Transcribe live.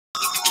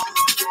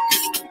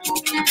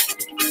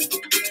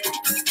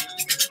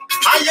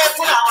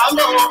Maiyegun làwọn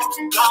mọ̀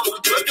láwọn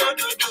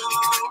dòdòdòdò.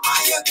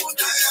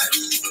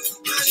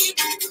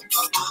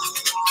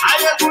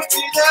 Maiyegun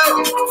ti dé o,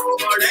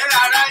 ọ̀rẹ́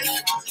rárá yìí.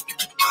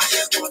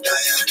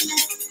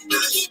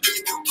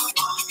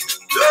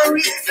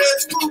 Lórí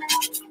Facebook,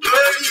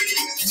 lórí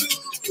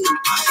YouTube.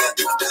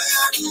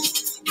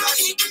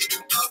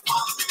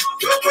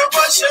 Gbogbo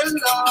bó ṣe ń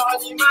lọ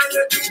ni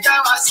Maiyegun já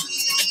wa sí.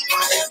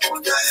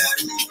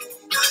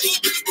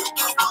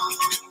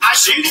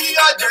 Àṣírí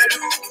ọ̀jẹ̀lú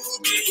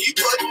kì í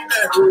kó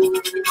nílẹ̀ o.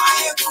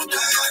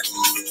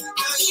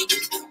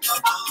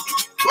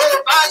 Bó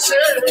bá ṣe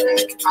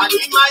àní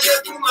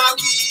Maiyegun máa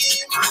wí.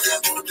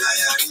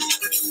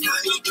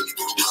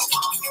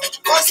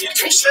 Ó sì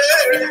tún ṣe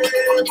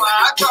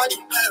wàá gbọ́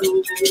nílẹ̀ o.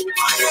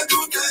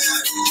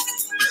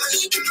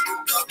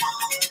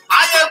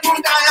 Maiyegun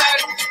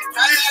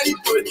Diary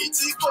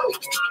Politico.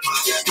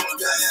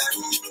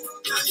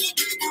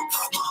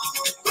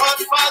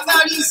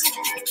 Godfatherism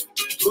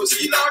kò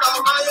sí lọ́rọ̀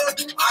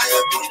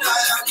Maiyegun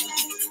Diary.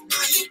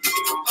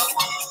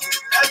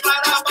 Ẹ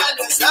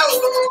farabalẹ̀ sẹ́ o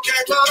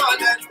kẹgbọ́rọ̀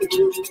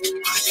lẹ́nu.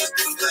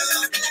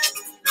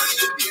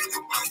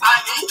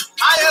 Àní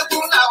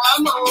Maiyegun làwa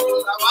mọ̀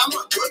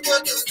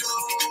dòdòdòdò.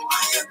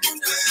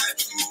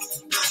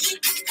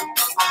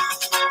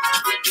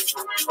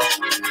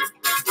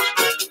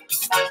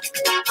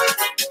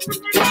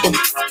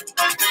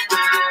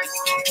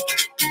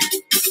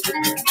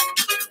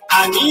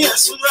 Àní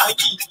ẹ̀sùn náà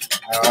yìí.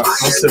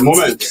 Just a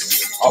moment.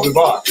 I'll be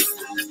back.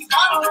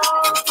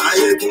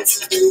 Maiyegun ti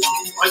dé.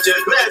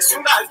 Ọ̀jẹ̀lú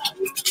ẹ̀sùn náà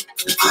yìí.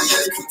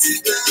 Maiyegun ti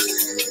dé.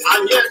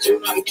 Àní ẹ̀sùn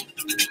náà yìí.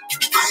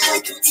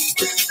 Maiyegun ti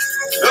dé.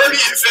 Lórí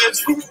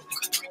Facebook.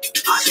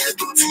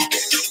 Maiyegun ti dé.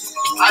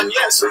 Àní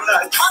ẹ̀sùn náà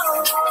yìí.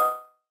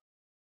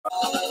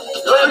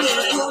 Lórí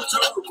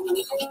YouTube.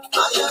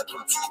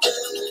 Maiyegun ti dé.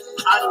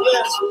 Àní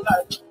ẹ̀sùn náà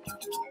yìí.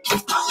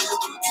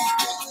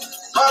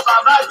 Ọba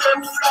bá jẹ́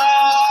múlá.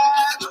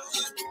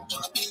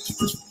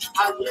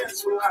 Àní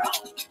ẹ̀sùn náà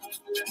yìí.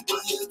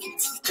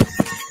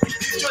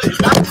 Ìjọ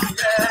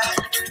ìdákùnlẹ̀.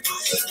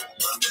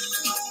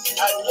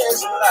 Àní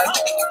ẹ̀sùn náà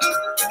yìí.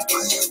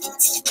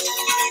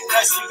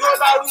 Ẹ̀sìn ló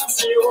bá rú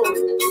sí o.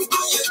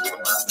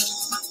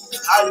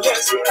 Àní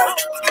ẹ̀sùn náà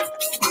yìí.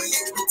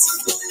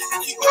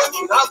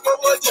 Ìgbòkìlá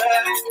gbogbo jẹ́.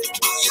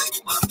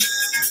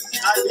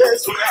 Àní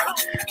ẹ̀sùn náà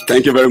yìí.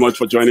 Thank you very much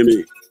for joining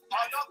me.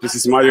 This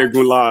is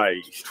Maiyegun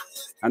Live,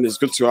 and it's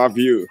good to have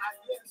you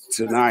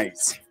tonight.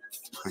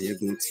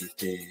 Maiyegun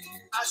today.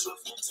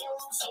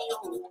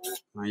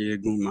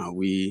 Maiyegun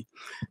Mawi.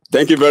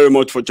 Thank you very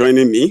much for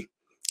joining me.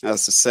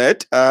 As I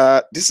said,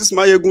 this is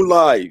Maiyegun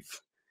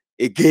Live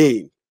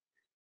again.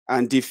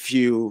 And if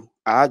you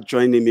are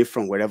joining me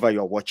from wherever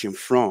you're watching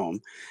from,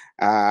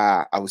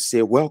 I would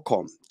say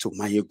welcome to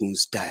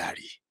Maiyegun's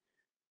Diary.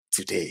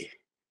 Today,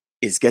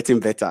 it's getting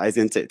better,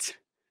 isn't it?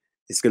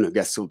 It's going to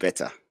get so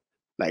better.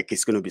 Like,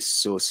 it's going to be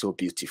so, so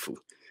beautiful.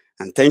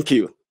 And thank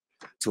you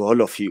to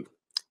all of you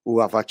who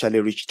have actually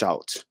reached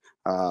out,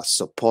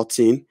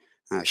 supporting,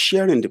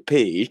 sharing the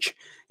page,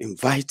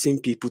 inviting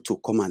people to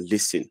come and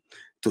listen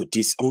to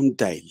this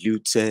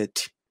undiluted,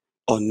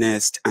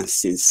 honest, and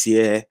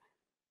sincere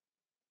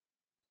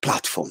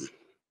platform.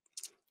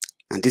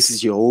 And this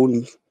is your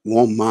own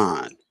one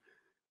man,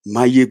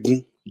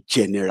 Maiyegun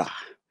General.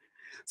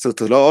 So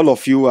to all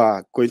of you who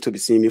are going to be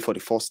seeing me for the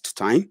first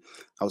time,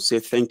 I'll say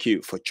thank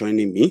you for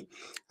joining me.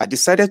 I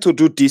decided to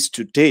do this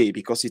today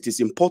because it is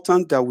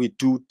important that we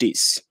do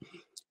this.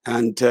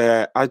 And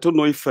I don't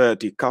know if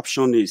the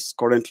caption is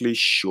currently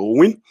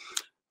showing.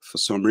 For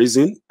some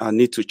reason, I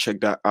need to check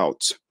that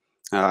out,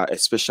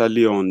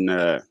 especially on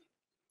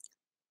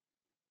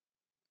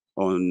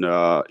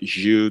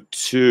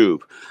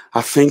YouTube.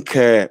 I think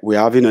we're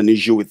having an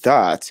issue with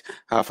that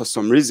for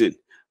some reason.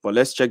 But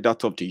let's check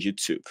that up to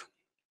YouTube.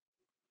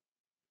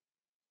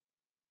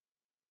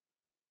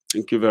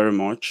 Thank you very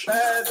much.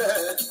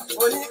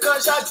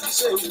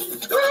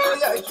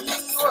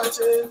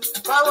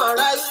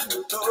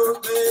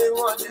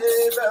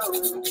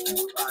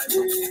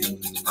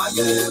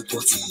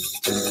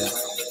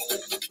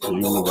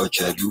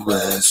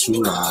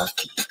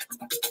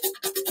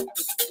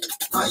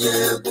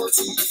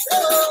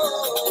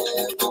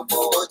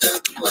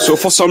 So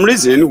for some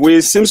reason, we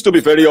seems to be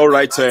very all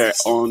right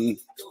on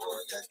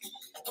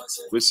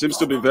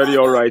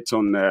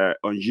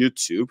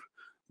YouTube.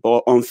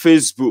 But on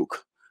Facebook,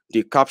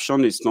 the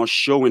caption is not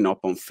showing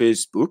up on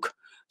Facebook.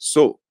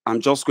 So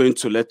I'm just going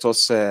to let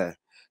us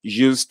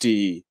use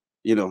the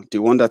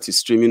one that is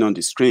streaming on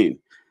the screen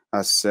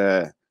as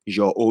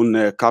your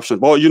own caption.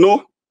 But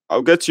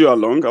I'll get you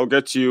along. I'll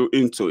get you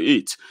into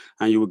it,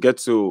 and you will get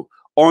to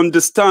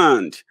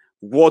understand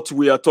what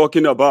we are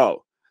talking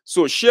about.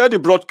 So share the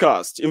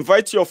broadcast.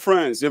 Invite your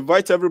friends.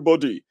 Invite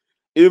everybody.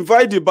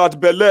 Invite the bad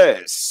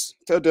belles.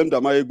 Tell them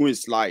that Maiyegun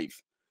is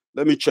live.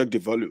 Let me check the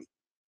volume.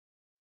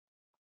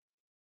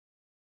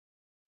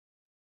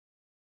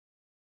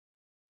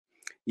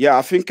 Yeah,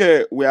 I think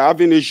we're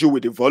having issue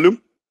with the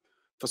volume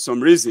for some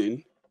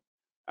reason.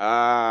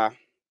 I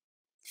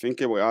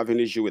think we're having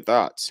issue with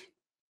that.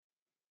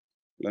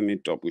 Let me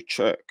double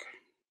check.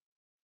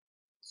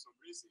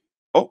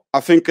 Oh, I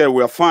think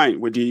we are fine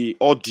with the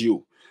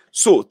audio.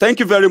 So thank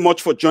you very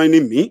much for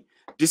joining me.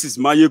 This is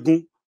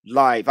Maiyegun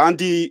live. And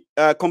the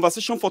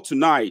conversation for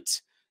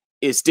tonight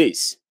is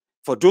this.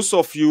 For those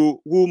of you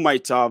who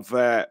might have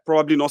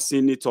probably not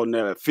seen it on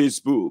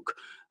Facebook,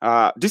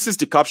 this is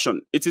the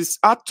caption. It is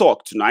our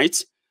talk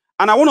tonight.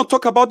 And I want to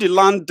talk about the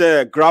land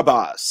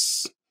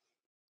grabbers.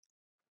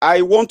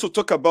 I want to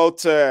talk about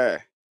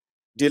the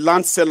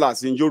land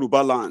sellers in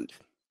Yoruba land.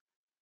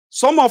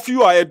 Some of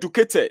you are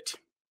educated,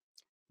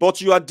 but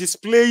you are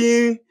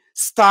displaying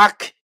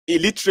stark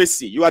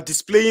illiteracy. You are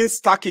displaying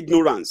stark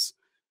ignorance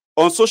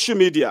on social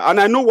media.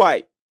 And I know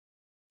why.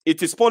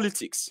 It is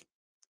politics.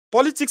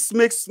 Politics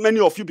makes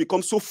many of you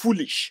become so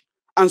foolish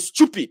and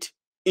stupid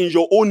in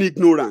your own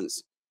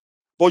ignorance.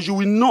 But you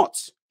will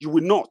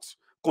not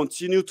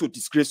continue to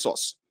disgrace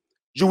us.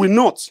 You will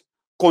not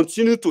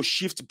continue to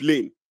shift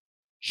blame.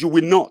 You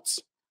will not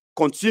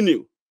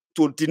continue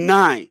to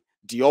deny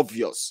the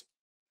obvious.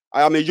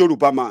 I am a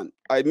Yoruba man.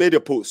 I made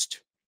a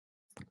post.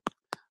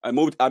 I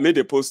made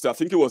a post, I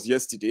think it was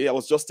yesterday. I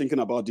was just thinking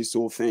about this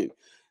whole thing.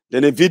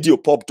 Then a video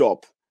popped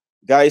up.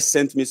 Guys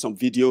sent me some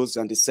videos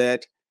and they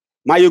said,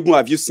 Maiyegun,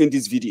 have you seen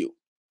this video?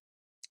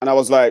 And I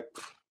was like,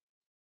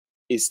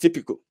 it's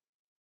typical,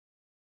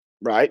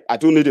 right? I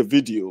don't need a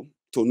video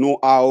to know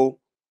how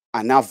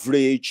an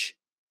average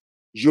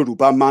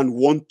Yoruba man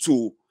wants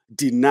to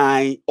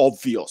deny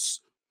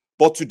obvious.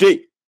 But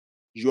today,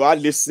 you are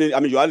listening.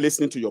 I mean, you are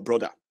listening to your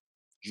brother.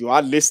 You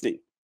are listening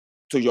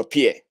to your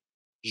peer.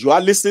 You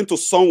are listening to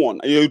someone,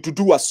 to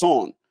do a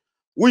son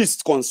who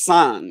is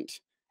concerned.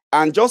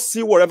 And just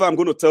see whatever I'm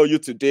going to tell you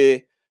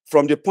today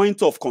from the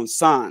point of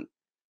concern,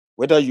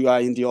 whether you are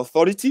in the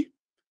authority,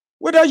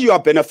 whether you are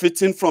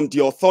benefiting from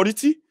the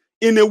authority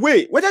in a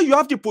way, whether you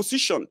have the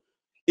position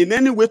in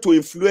any way to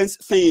influence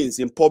things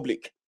in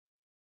public.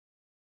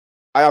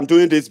 I am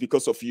doing this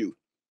because of you.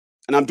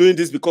 And I'm doing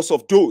this because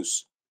of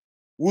those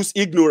whose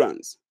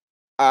ignorance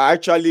are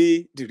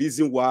actually the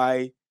reason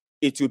why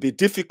it will be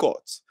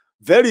difficult,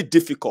 very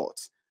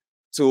difficult,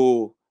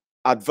 to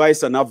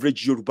advise an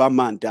average Yoruba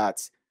man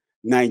that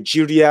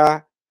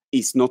Nigeria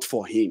is not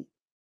for him.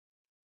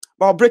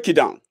 But I'll break it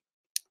down.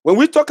 When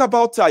we talk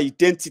about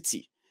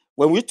identity,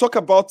 when we talk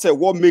about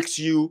what makes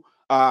you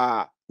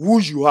who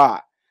you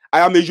are, I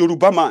am a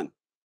Yoruba man.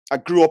 I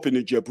grew up in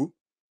Ijebu,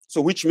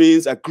 so which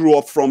means I grew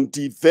up from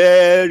the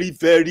very,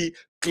 very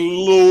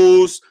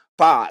close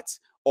part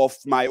of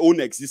my own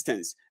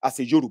existence as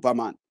a Yoruba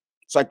man.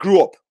 So I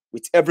grew up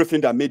with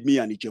everything that made me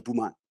an Ijebu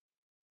man.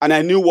 And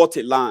I knew what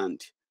a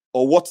land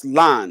or what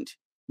land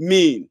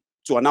mean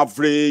to an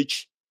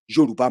average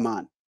Yoruba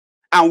man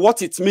and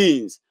what it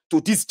means to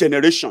this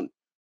generation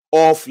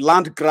of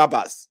land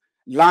grabbers,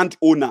 land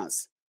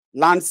owners,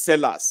 land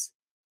sellers,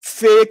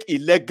 fake,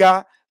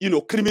 illegal,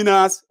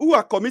 criminals who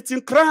are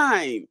committing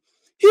crime,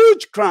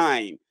 huge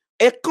crime,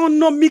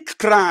 economic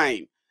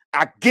crime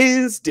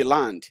against the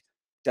land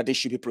that they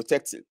should be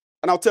protecting.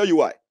 And I'll tell you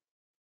why.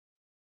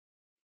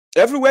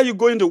 Everywhere you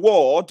go in the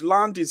world,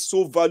 land is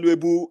so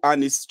valuable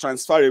and it's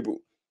transferable.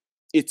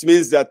 It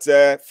means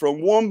that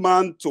from one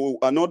man to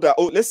another,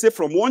 or let's say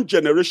from one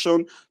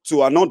generation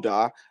to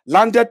another,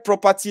 landed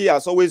property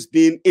has always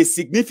been a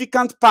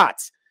significant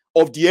part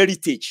of the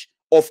heritage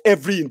of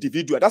every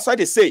individual. That's why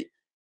they say,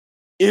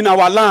 in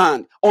our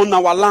land, on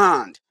our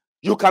land,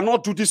 you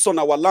cannot do this on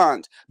our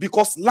land,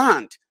 because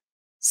land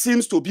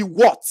seems to be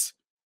what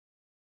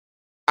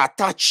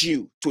attach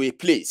you to a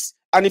place.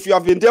 And if you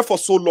have been there for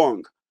so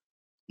long,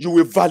 you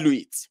will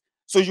value it.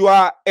 So you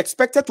are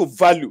expected to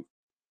value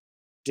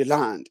the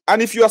land.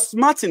 And if you are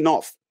smart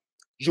enough,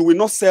 you will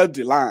not sell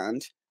the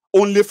land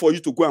only for you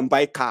to go and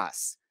buy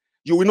cars.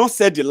 You will not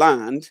sell the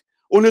land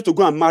only to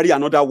go and marry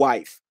another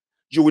wife.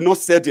 You will not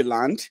sell the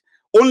land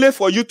only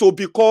for you to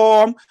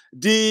become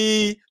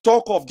the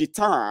talk of the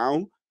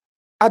town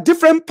at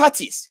different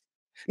parties.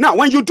 Now,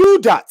 when you do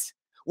that,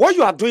 what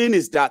you are doing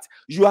is that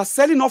you are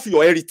selling off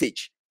your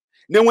heritage.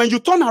 Then when you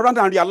turn around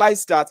and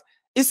realize that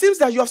it seems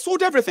that you have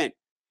sold everything.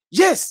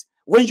 Yes,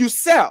 when you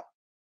sell,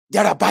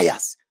 there are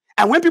buyers.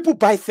 And when people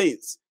buy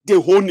things, they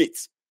own it.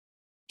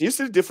 Do you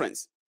see the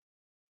difference?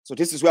 So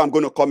this is where I'm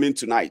going to come in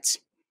tonight.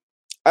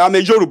 I am a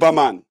Yoruba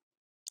man,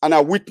 and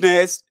I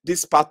witnessed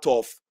this part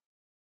of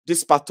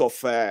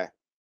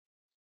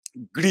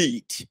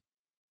greed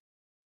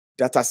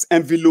that has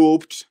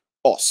enveloped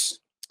us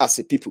as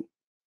a people.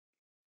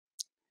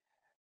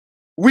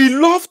 We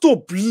love to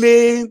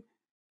blame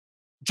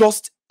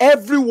just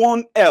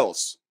everyone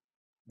else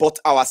but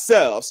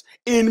ourselves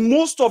in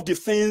most of the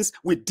things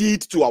we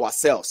did to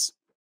ourselves.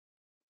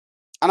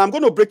 And I'm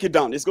going to break it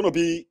down. It's going to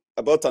be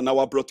about an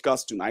hour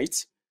broadcast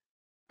tonight.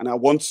 And I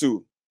want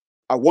you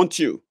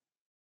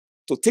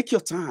to take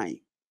your time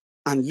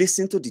and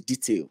listen to the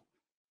detail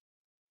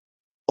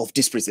of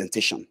this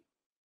presentation.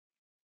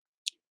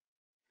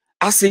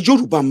 As a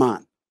Yoruba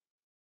man,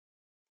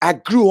 I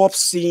grew up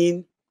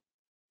seeing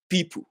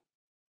people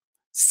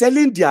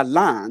selling their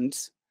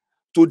lands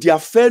to their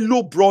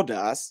fellow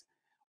brothers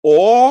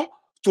or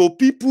to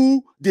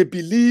people they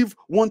believe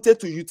wanted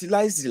to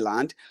utilize the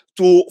land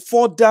to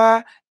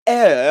further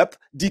help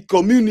the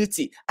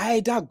community,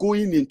 either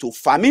going into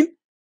farming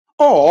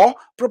or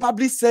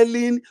probably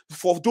selling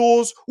for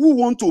those who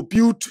want to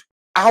build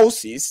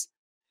houses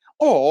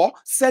or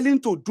selling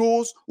to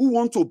those who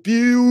want to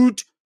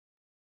build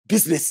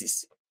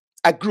businesses.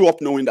 I grew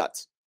up knowing that.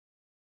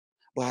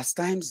 But as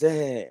times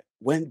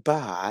went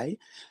by,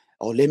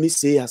 or let me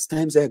say, as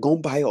times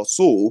gone by or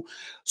so,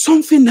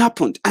 something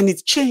happened and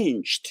it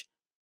changed.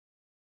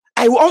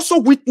 I also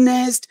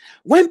witnessed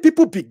when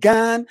people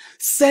began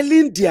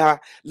selling their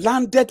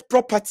landed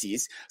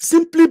properties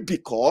simply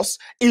because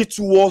it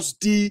was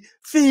the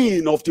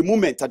thing of the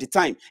moment at the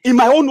time. In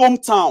my own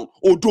hometown,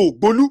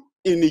 Odo-Ogbolu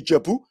in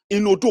Ijebu,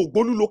 in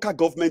Odo-Ogbolu local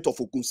government of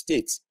Ogun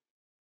State.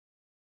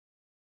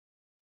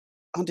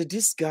 Under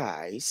this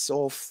guise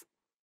of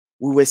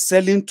we were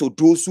selling to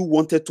those who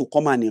wanted to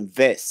come and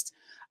invest,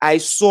 I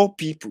saw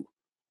people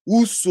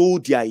who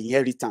sold their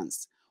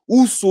inheritance,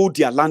 who sold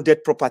their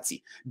landed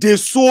property. They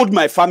sold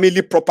my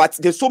family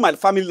property. They sold my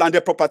family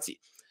landed property.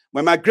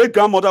 When my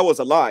great-grandmother was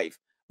alive,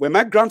 when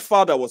my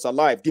grandfather was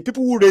alive, the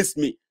people who raised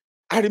me,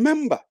 I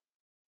remember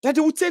that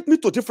they would take me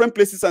to different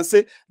places and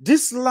say,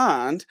 this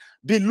land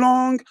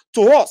belongs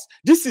to us.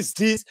 This is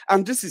this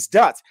and this is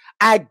that.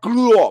 I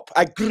grew up,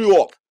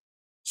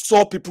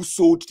 saw people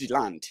sold the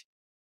land.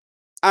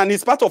 And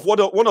it's part of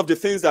one of the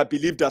things that I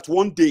believe that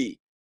one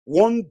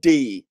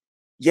day,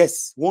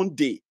 yes, one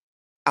day,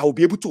 I will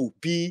be able to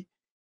be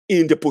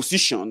in the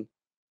position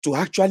to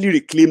actually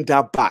reclaim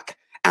that back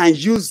and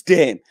use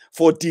them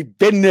for the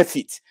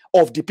benefit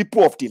of the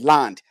people of the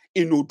land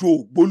in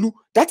Odo-Ogbolu.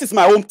 That is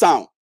my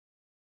hometown.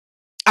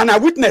 And I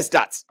witnessed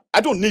that.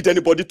 I don't need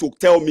anybody to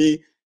tell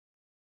me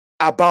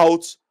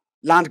about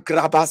land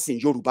grabbers in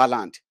Yoruba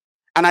land.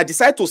 And I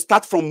decided to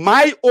start from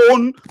my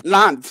own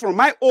land, from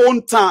my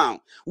own town,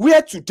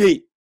 where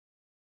today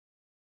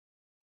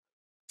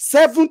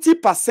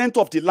 70%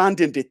 of the land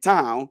in the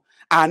town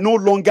are no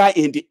longer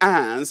in the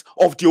hands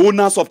of the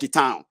owners of the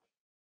town.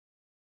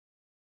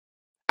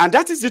 And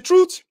that is the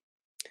truth.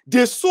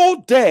 They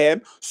sold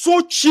them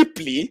so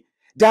cheaply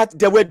that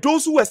there were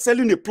those who were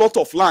selling a plot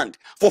of land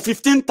for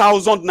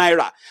 15,000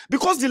 naira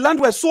because the land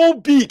was so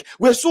big,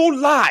 were so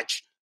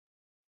large.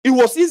 It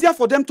was easier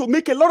for them to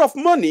make a lot of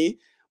money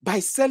by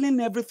selling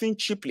everything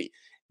cheaply.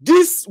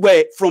 These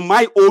were from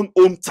my own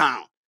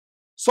hometown.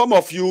 Some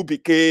of you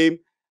became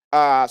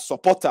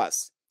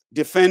supporters,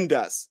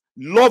 defenders,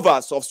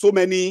 lovers of so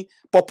many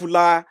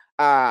popular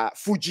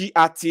Fuji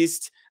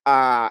artist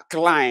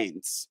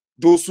clients,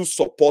 those who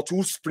support,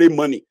 who spray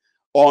money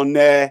on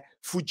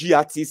Fuji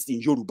artists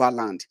in Yoruba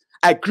land.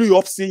 I grew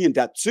up seeing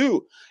that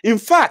too. In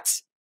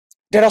fact,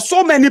 there are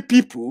so many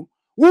people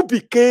who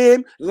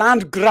became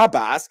land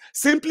grabbers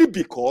simply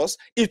because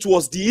it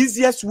was the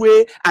easiest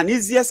way and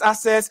easiest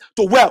access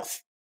to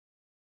wealth.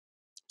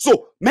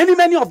 So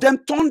many of them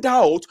turned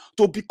out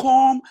to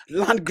become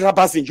land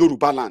grabbers in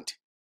Yoruba land.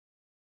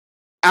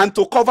 And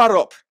to cover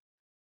up,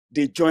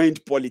 they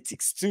joined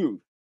politics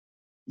too.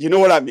 You know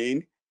what I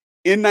mean?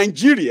 In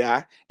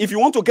Nigeria, if you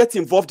want to get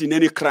involved in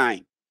any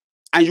crime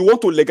and you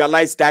want to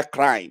legalize that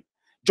crime,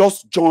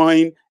 just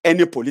join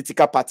any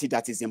political party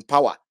that is in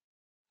power.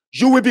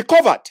 You will be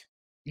covered.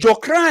 Your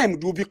crime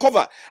will be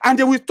covered, and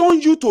they will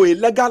turn you to a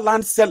legal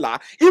land seller,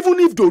 even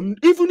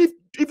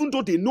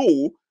though they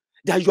know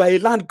that you are a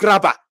land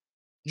grabber.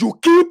 You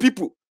kill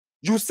people.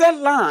 You sell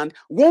land,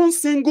 one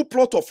single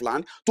plot of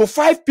land, to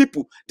 5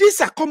 people. These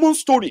are common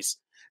stories.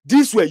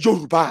 These were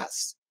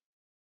Yorubas.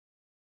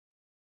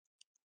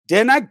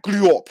 Then I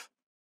grew up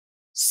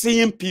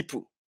seeing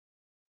people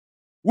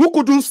who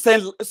couldn't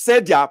sell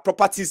their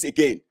properties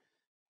again.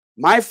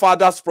 My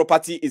father's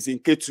property is in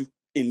Ketu,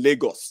 in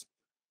Lagos.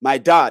 My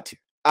dad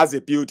has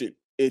a building,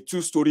 a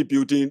 2-story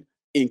building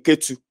in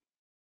Ketu.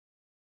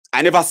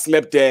 I never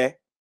slept there.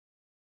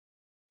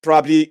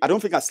 Probably, I don't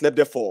think I slept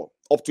there for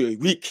up to a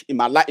week in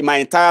my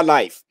entire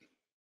life.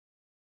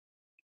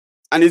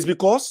 And it's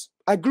because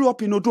I grew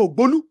up in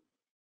Odo-Ogbolu.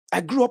 I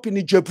grew up in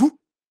Ijebu.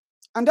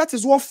 And that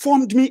is what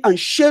formed me and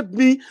shaped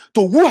me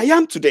to who I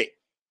am today.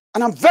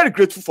 And I'm very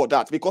grateful for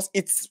that, because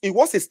it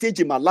was a stage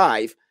in my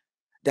life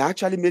that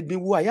actually made me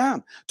who I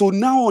am. To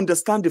now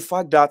understand the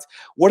fact that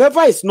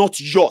whatever is not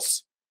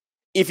yours,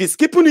 if it's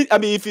keeping it,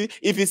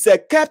 if it's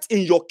kept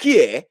in your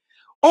care,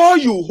 all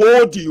you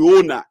hold the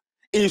owner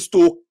is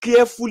to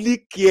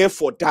carefully care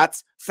for that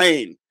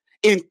thing,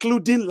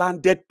 including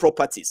landed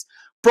properties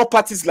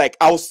like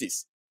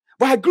houses.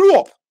 But I grew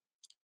up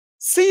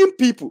seeing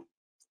people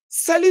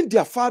selling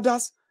their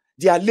fathers,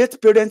 their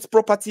late parents'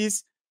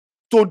 properties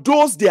to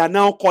those they are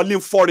now calling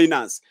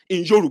foreigners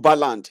in Yoruba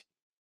land.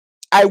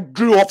 I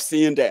grew up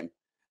seeing them.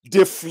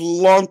 They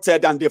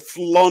flaunted and they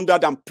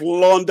floundered and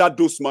plundered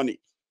those money.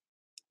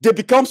 They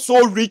become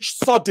so rich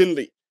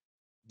suddenly.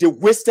 They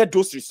wasted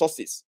those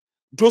resources.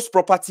 Those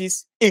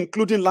properties,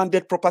 including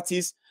landed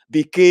properties,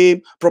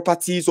 became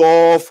properties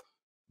of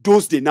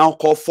those they now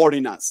call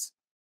foreigners.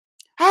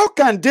 How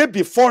can they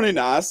be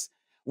foreigners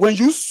when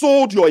you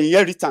sold your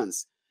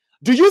inheritance?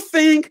 Do you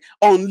think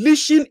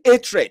unleashing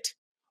hatred,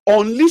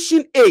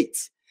 unleashing hate,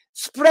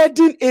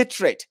 spreading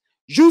hatred,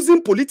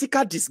 using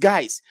political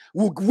disguise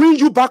will win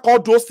you back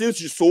all those things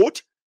you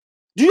sold?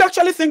 Do you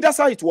actually think that's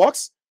how it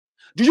works?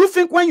 Do you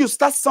think when you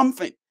start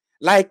something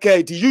like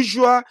the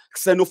usual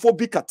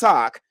xenophobic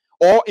attack,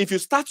 or if you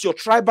start your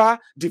tribal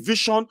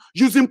division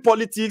using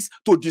politics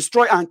to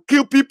destroy and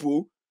kill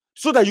people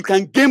so that you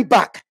can gain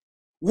back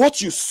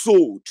what you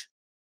sold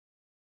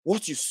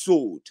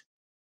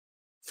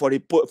for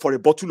a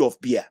bottle of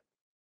beer?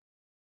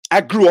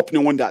 I grew up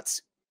knowing that.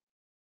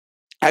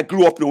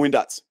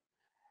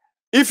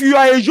 If you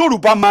are a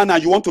Yoruba man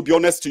and you want to be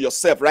honest to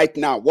yourself right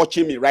now,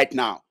 watching me right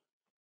now,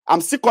 I'm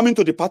still coming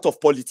to the part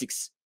of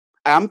politics.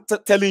 I am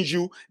telling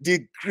you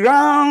the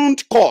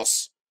ground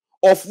cause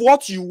of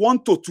what you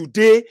want to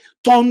today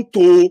turn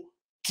to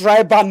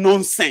tribal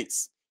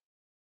nonsense.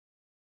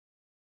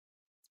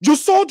 You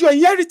sold your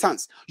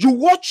inheritance. You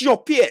watch your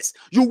peers.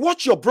 You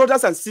watch your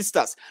brothers and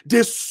sisters.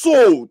 They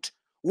sold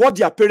what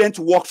their parents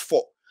worked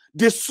for.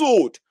 They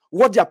sold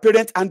what their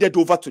parents handed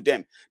over to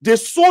them. They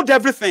sold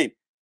everything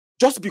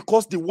just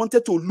because they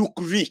wanted to look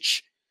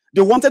rich.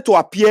 They wanted to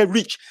appear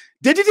rich.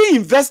 They didn't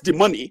invest the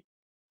money.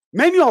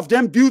 Many of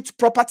them built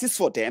properties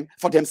for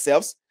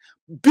themselves,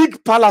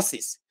 big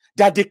palaces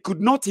that they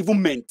could not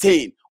even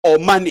maintain or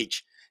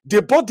manage.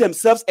 They bought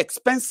themselves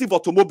expensive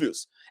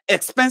automobiles,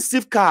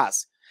 expensive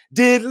cars.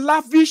 They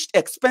lavished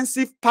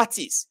expensive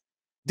parties.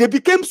 They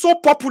became so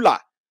popular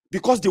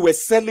because they were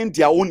selling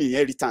their own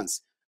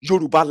inheritance,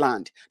 Yoruba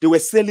land. They were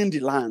selling the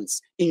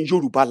lands in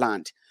Yoruba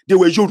land. They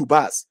were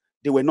Yorubas.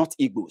 They were not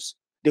Igbos.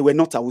 They were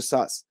not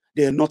Hausas.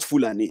 They were not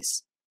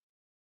Fulanis.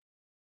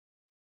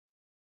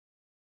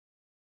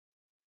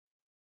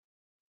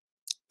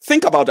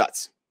 Think about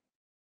that.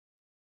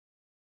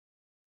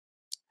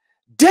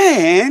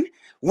 Then,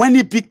 when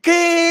it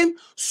became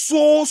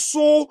so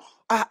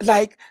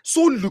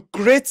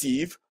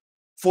lucrative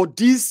for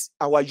these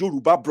our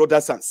Yoruba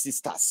brothers and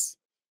sisters,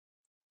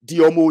 the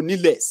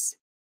Omoniles,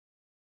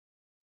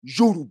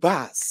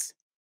 Yorubas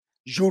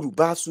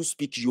who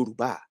speak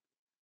Yoruba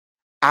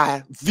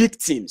are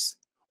victims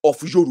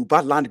of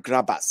Yoruba land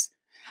grabbers.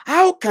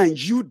 How can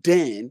you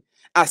then,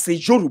 as a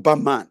Yoruba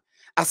man,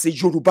 as a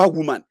Yoruba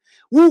woman,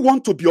 who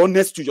want to be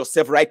honest to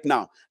yourself right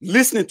now,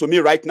 listening to me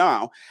right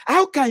now,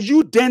 how can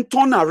you then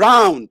turn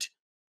around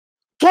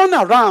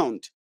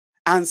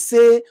and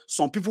say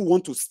some people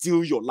want to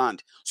steal your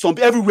land?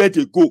 Everywhere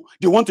they go,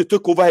 they want to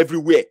take over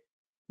everywhere.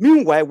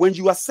 Meanwhile, when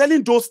you are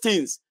selling those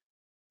things,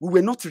 we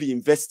were not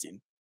reinvesting,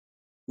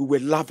 we were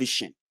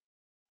lavishing,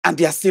 and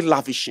they are still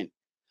lavishing.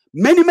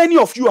 Many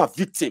of you are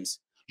victims.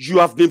 You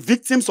have been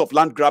victims of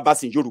land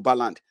grabbers in Yoruba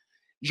land.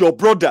 Your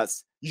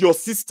brothers, your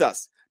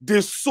sisters,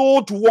 they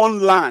sold one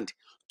land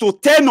to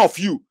 10 of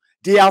you.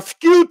 They have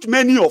killed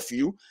many of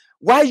you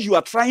while you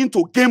are trying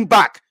to gain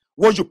back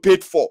what you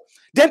paid for.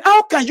 Then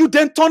how can you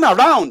then turn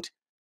around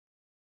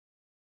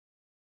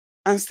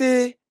and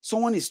say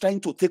someone is trying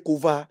to take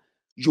over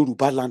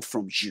Yoruba land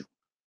from you?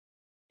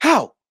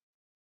 How?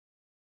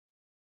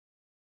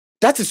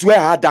 That is where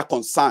I had that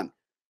concern.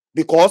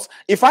 Because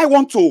if I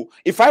want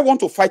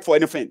to fight for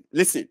anything,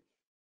 listen,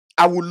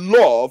 I would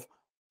love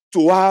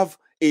to have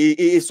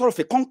a sort of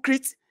a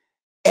concrete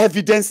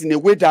evidence in a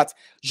way that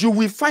you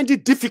will find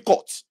it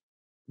difficult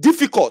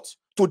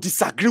to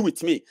disagree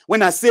with me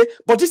when I say,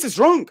 but this is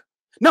wrong.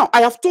 Now,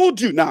 I have told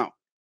you now.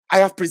 I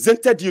have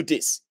presented you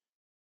this.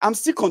 I'm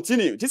still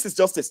continuing. This is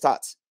just a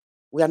start.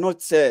 We are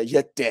not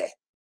yet there.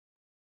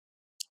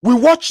 We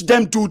watch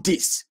them do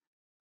this,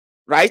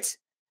 right?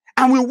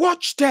 And we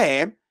watch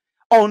them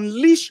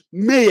unleash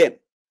mayhem,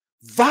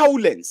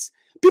 violence.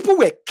 People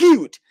were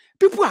killed.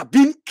 People are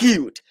being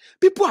killed.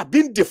 People are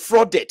being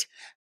defrauded.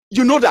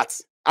 You know that,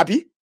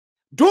 Abi?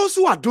 Those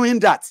who are doing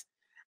that,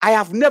 I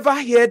have never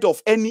heard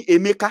of any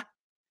Emeka.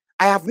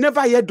 I have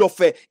never heard of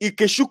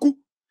Ikeshuku.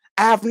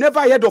 I have never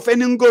heard of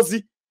any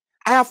Ngozi.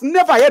 I have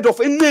never heard of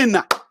any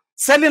Nena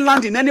selling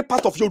land in any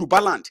part of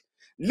Yoruba land.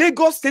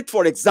 Lagos State,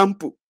 for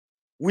example,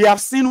 we have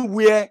seen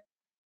where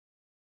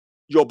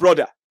your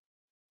brother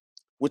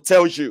will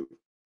tell you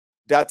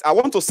that I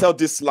want to sell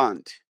this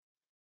land.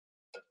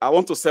 I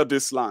want to sell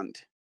this land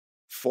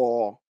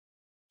for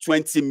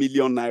 20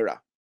 million naira.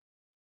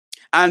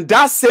 And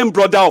that same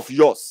brother of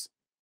yours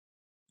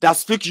that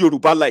speaks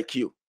Yoruba like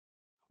you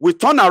will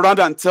turn around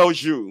and tell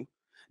you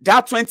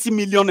that 20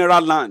 million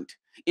naira land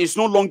is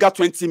no longer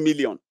 20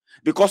 million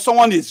because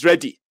someone is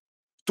ready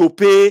to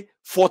pay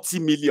 40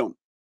 million.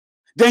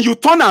 Then you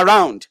turn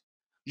around,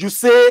 you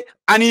say,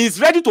 and he is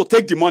ready to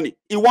take the money.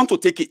 He wants to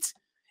take it.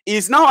 He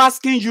is now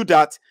asking you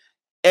that,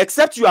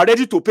 except you are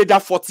ready to pay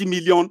that 40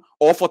 million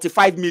or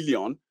 45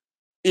 million,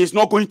 he is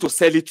not going to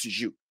sell it to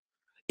you.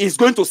 He's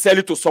going to sell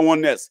it to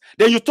someone else.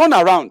 Then you turn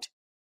around.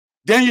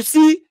 Then you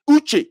see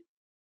Uche,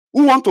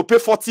 who wants to pay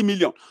 40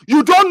 million.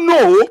 You don't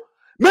know.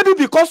 Maybe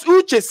because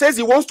Uche says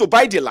he wants to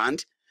buy the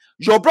land,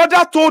 your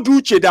brother told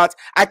Uche that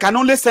I can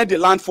only sell the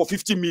land for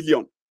 50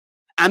 million.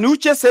 And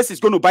Uche says he's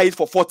going to buy it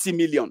for 40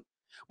 million.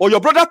 But your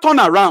brother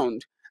turned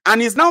around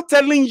and is now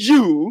telling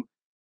you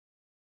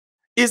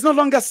he's no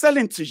longer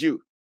selling to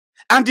you.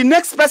 And the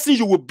next person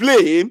you will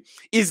blame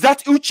is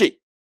that Uche,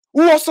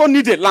 who also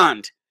needed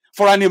land.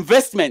 for an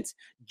investment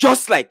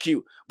just like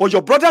you. But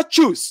your brother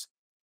choose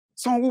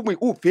someone who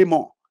will pay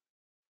more.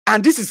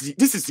 And this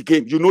is the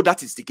game. You know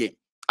that is the game.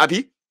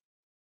 Abi?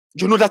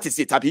 You know that is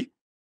it, Abi?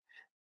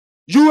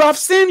 You have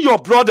seen your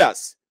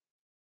brothers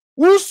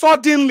who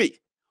suddenly,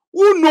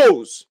 who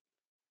knows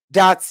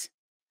that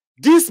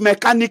this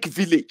mechanic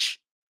village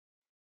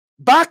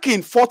back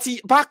 40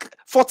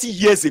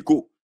 years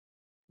ago,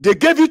 they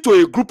gave it to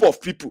a group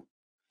of people.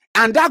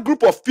 And that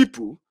group of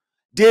people,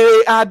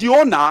 they are the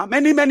owner.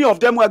 Many of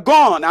them were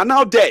gone, are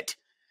now dead.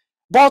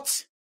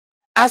 But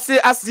as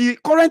the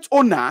current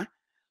owner,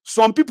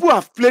 some people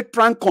have played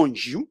prank on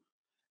you.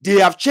 They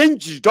have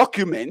changed the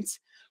documents,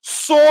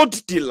 sold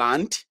the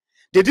land.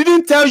 They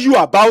didn't tell you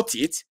about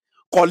it.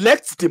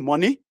 Collect the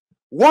money.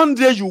 One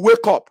day you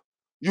wake up,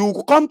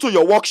 you come to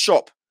your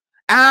workshop,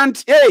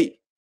 and hey,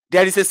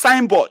 there is a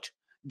signboard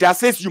that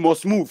says you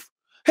must move.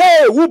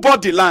 Hey, who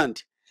bought the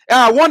land?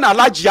 One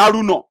Alhaji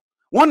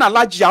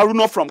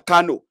Haruna from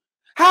Kano.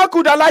 How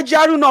could Alhaji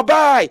Haruna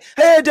buy?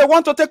 Hey, they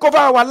want to take over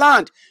our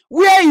land.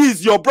 Where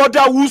is your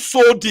brother who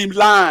sold him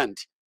land?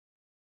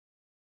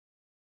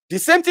 The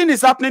same thing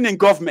is happening in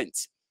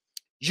government.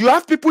 You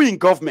have people in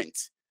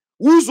government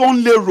whose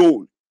only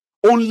role,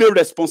 only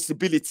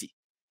responsibility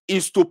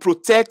is to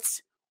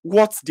protect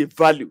what they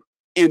value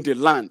in the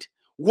land,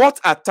 what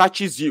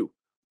attaches you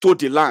to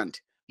the land,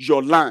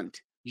 your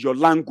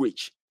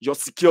language, your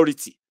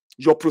security,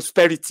 your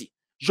prosperity,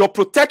 your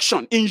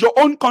protection in your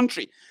own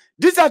country.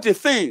 These are the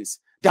things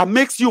that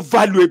makes you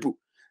valuable.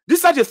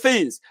 These are the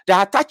things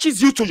that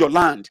attaches you to your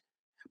land.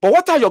 But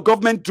what are your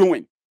government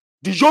doing?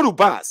 The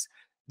Yorubas,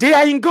 they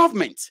are in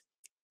government.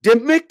 They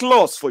make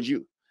laws for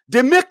you.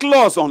 They make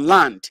laws on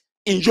land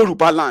in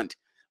Yoruba land.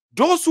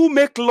 Those who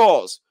make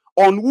laws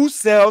on who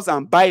sells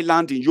and buy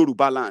land in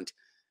Yoruba land,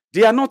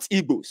 they are not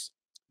Igbos.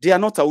 They are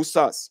not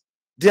Hausas.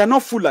 They are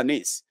not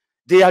Fulanis.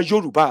 They are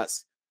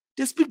Yorubas.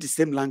 They speak the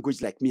same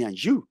language like me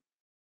and you.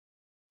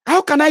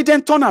 How can I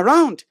then turn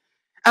around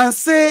and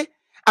say,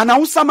 an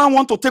Hausa man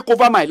want to take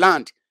over my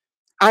land,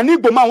 an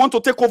Igbo man want to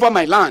take over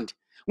my land,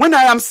 when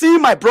I am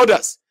seeing my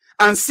brothers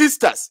and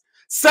sisters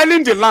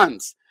selling the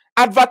lands,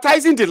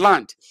 advertising the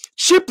land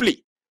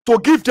cheaply to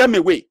give them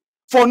away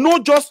for no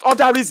just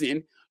other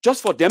reason,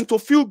 just for them to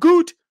feel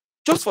good,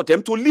 just for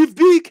them to live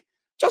big,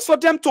 just for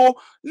them to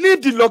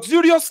live the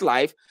luxurious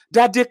life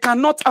that they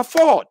cannot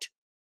afford.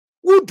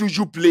 Who do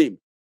you blame?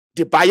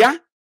 The buyer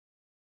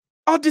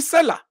or the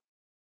seller?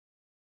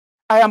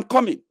 I am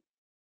coming.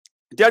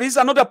 There is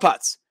another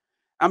part.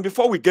 And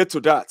before we get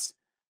to that,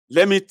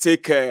 let me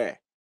take,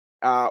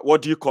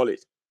 what do you call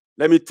it?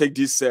 Let me take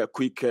this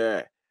quick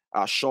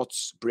short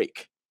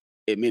break.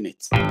 A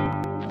minute.